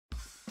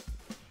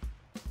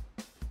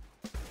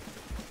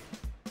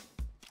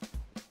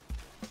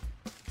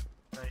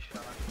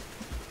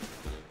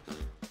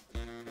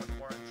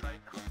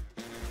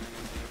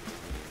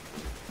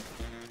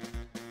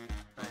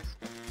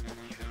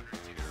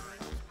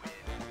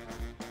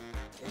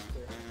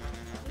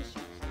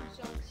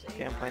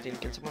Okay, I'm planting.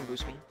 Can someone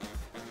boost me?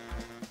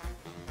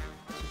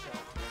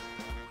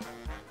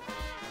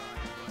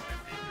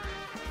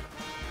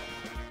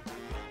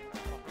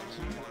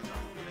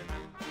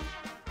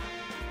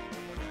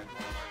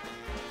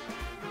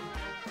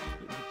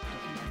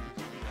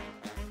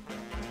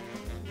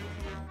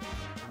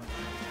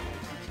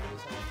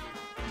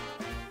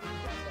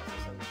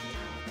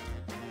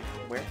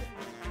 Where?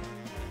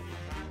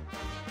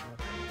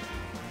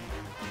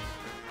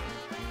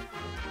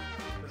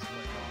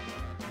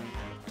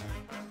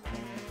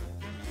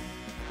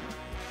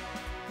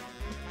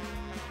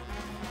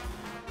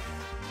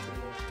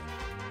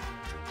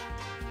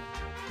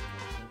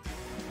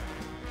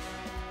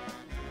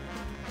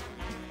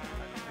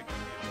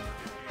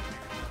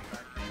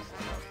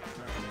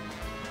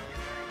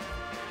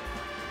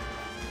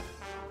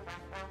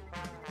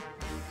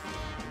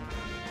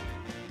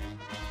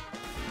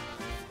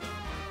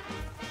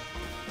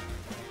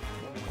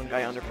 One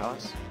guy under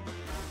palace.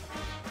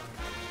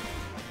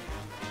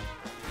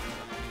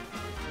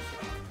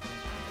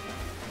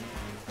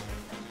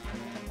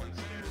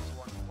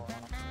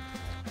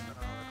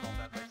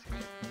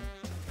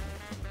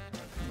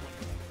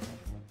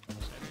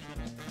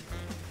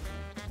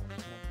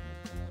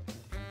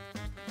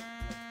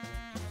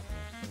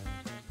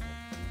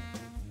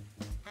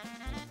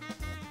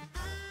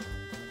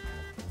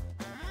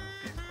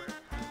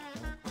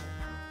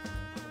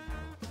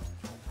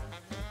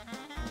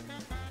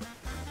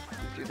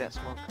 Through that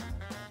smoke.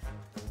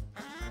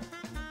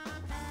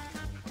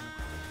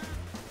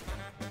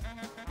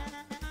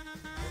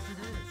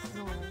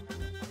 No.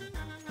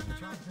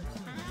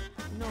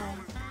 No.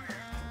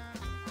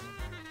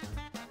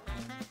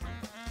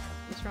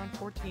 It's round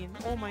 14.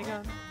 Oh my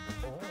god.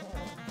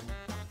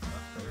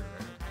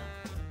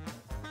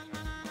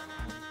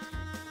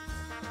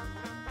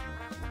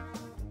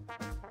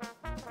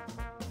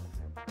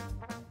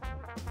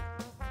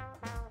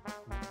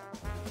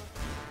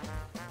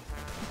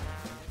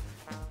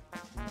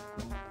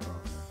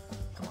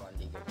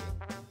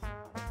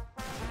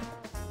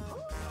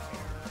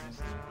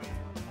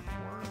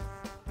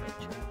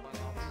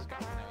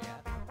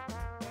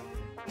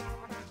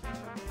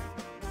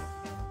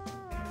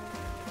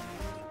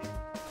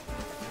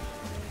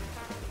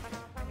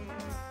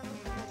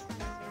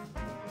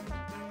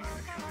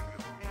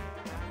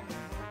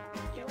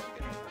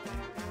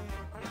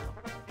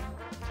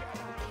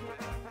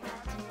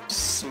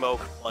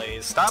 Smoke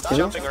plays. Stop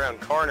jumping around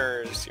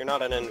corners. You're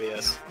not an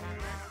envious.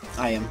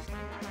 I am.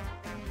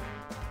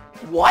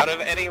 What? Out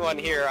of anyone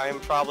here, I am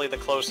probably the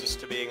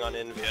closest to being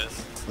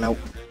unenvious. Nope.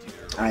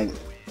 I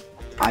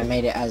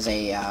made it as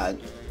a,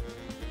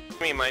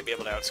 You might be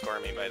able to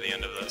outscore me by the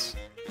end of this.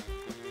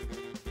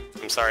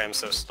 I'm sorry I'm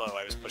so slow.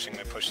 I was pushing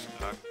my push to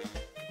talk.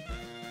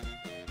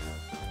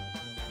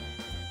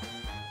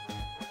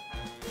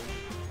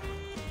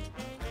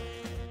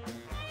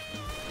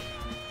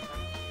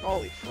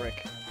 Holy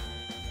frick.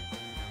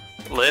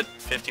 Lit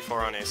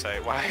 54 on A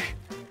site. Why?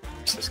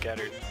 I'm so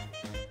scattered.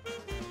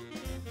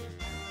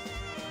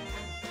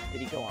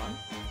 Did he go on?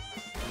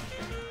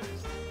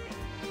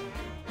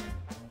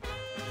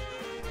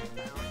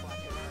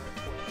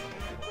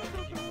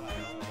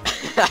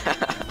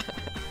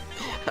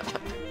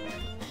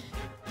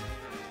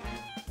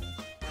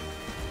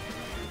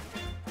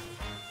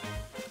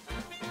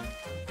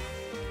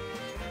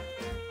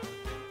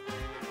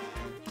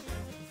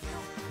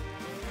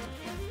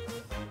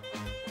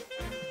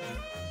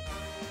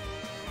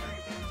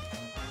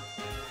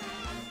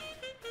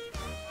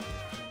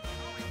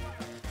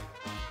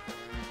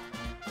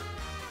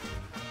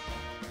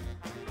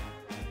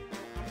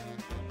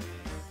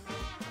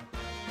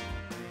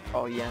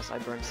 Oh yes, I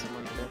burned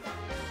someone to death.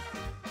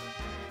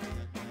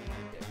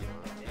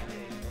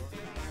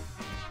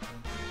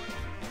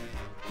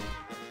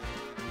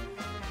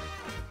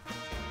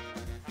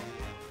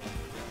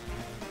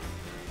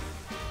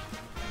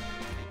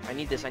 I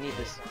need this, I need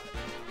this.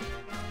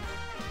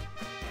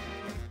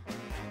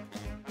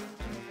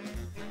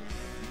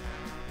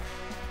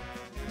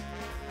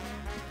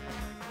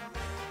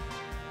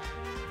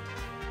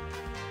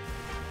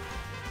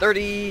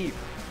 $30!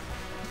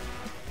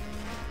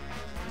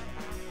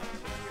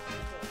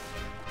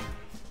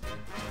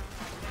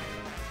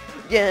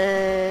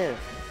 Yeah!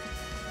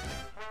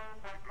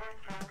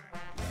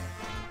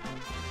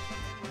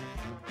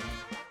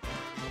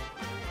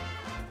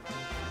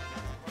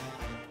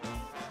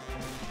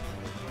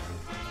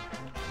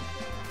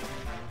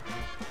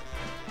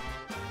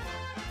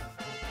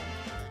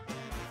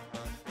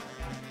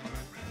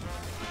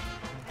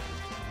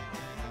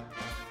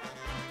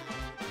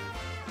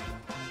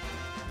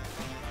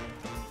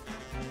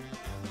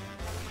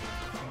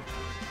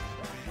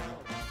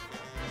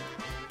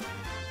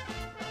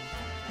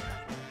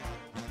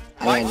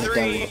 I Why ended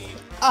three?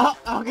 up.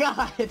 Oh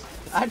god!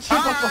 I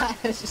triple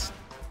flash!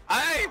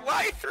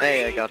 Why three?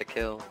 Hey, I got a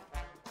kill.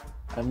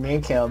 Me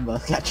and Caleb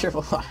both got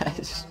triple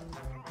flash.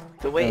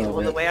 The way, Oh,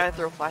 well, the wait. way I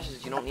throw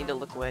flashes, you don't need to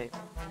look away.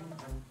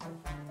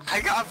 I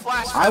got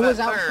flashed by I that was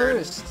out third.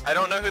 first. I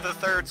don't know who the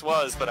thirds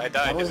was, but I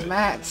died That was to it.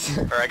 Max.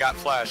 Or I got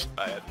flashed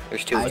by it.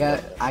 There's two.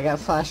 I got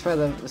flashed by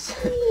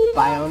the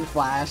by own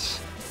flash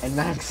and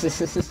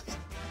Max's.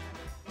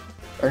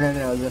 Or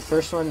no, the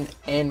first one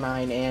and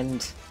mine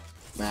and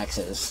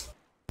Max's.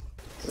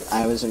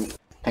 I wasn't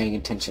paying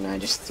attention. I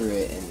just threw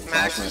it and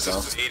Max flashed is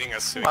myself. just eating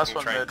us so he Last can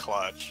one try and mid.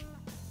 clutch.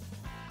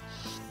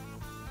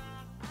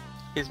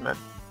 He's mid.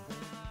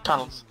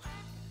 Tunnels.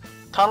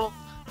 Tunnels.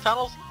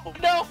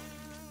 No!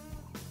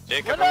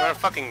 Jacob, What I'm gonna up?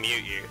 fucking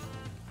mute you.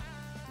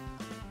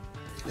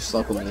 Just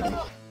local meeting.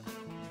 No,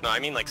 I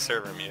mean like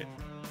server mute.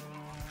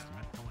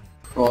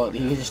 Well,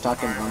 you can just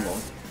talk in Rumble.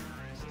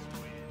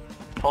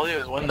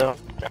 Polio is window.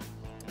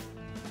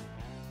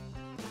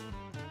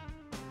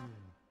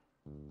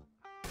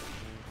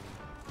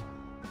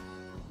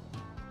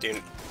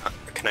 Dude,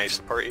 can I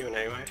support you in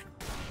any way?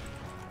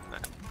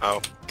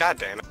 Oh, god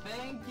damn it.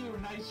 Thank you,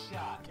 nice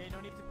shot. Okay,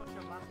 no need to push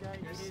your left guy.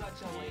 You're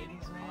such a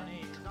ladies man.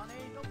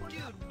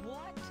 Dude,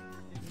 what?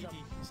 Oh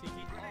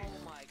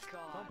my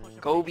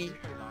god. Kobe.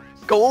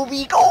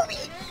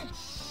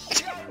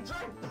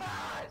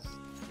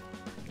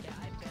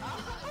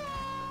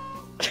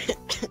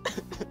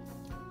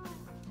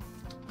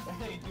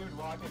 Hey, dude,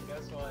 walking,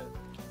 guess what?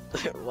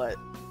 What?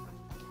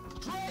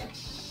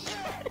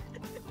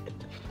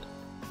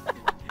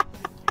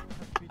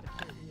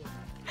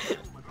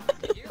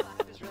 Your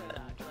laugh is really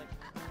loud. You're like,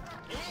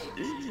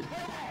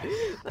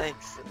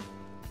 Thanks.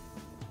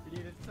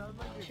 dude, it sounds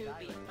like you're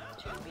dying.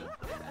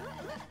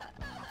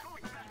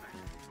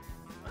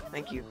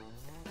 Thank you.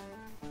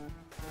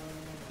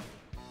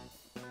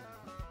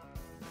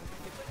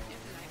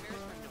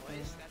 Nightmares for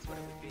noise? That's what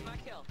it would be. My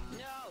kill.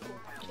 No!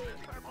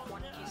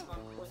 One key's one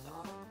worth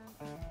off.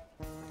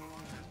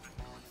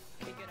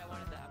 Okay, good, I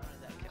wanted that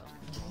kill.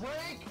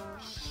 Drake!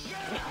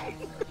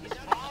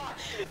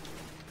 Shit!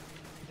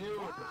 Dude,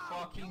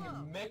 fucking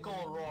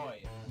McElroy,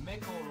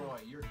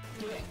 you're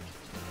dick.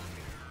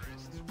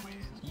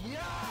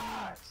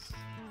 Yes!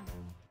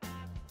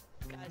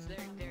 Guys,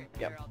 they're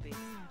Yep. all B.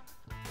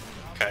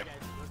 Okay.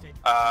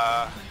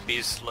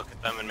 Please look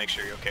at them and make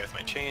sure you're okay with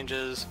my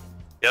changes.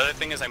 The other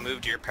thing is I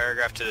moved your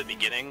paragraph to the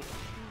beginning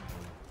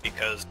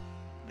because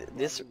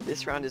This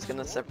round is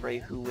gonna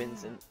separate who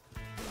wins and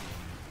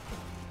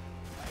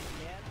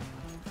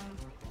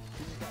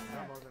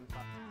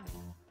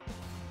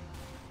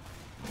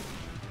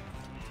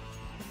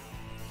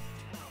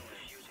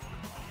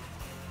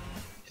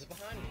He's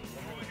behind me.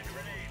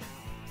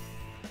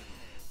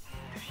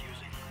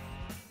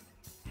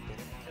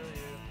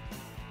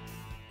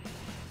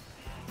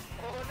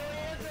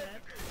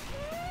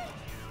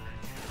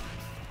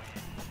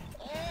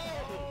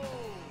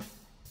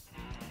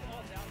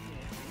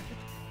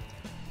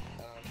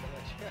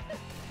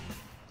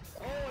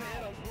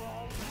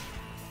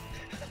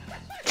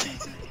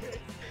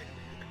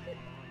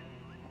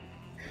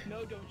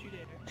 No, don't you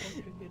dare.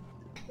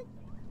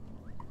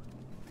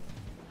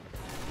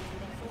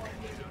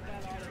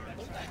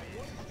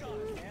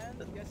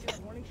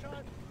 Warning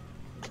shot?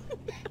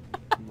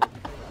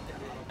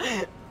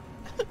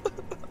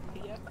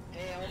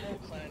 Hey, Elmo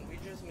Clan, we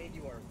just made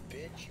you our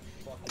bitch, you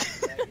fucking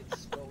faggot,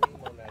 so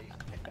emo now, you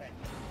faggot.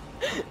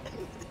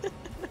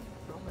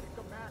 Don't make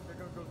them mad, they're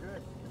gonna go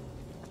good.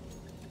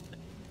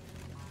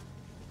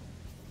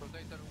 One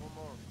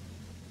more.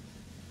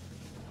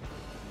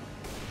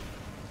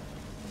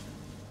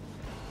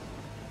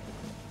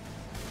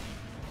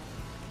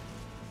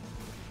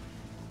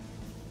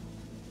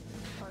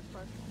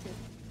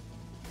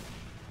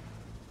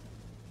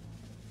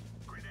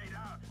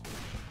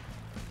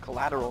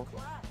 collateral.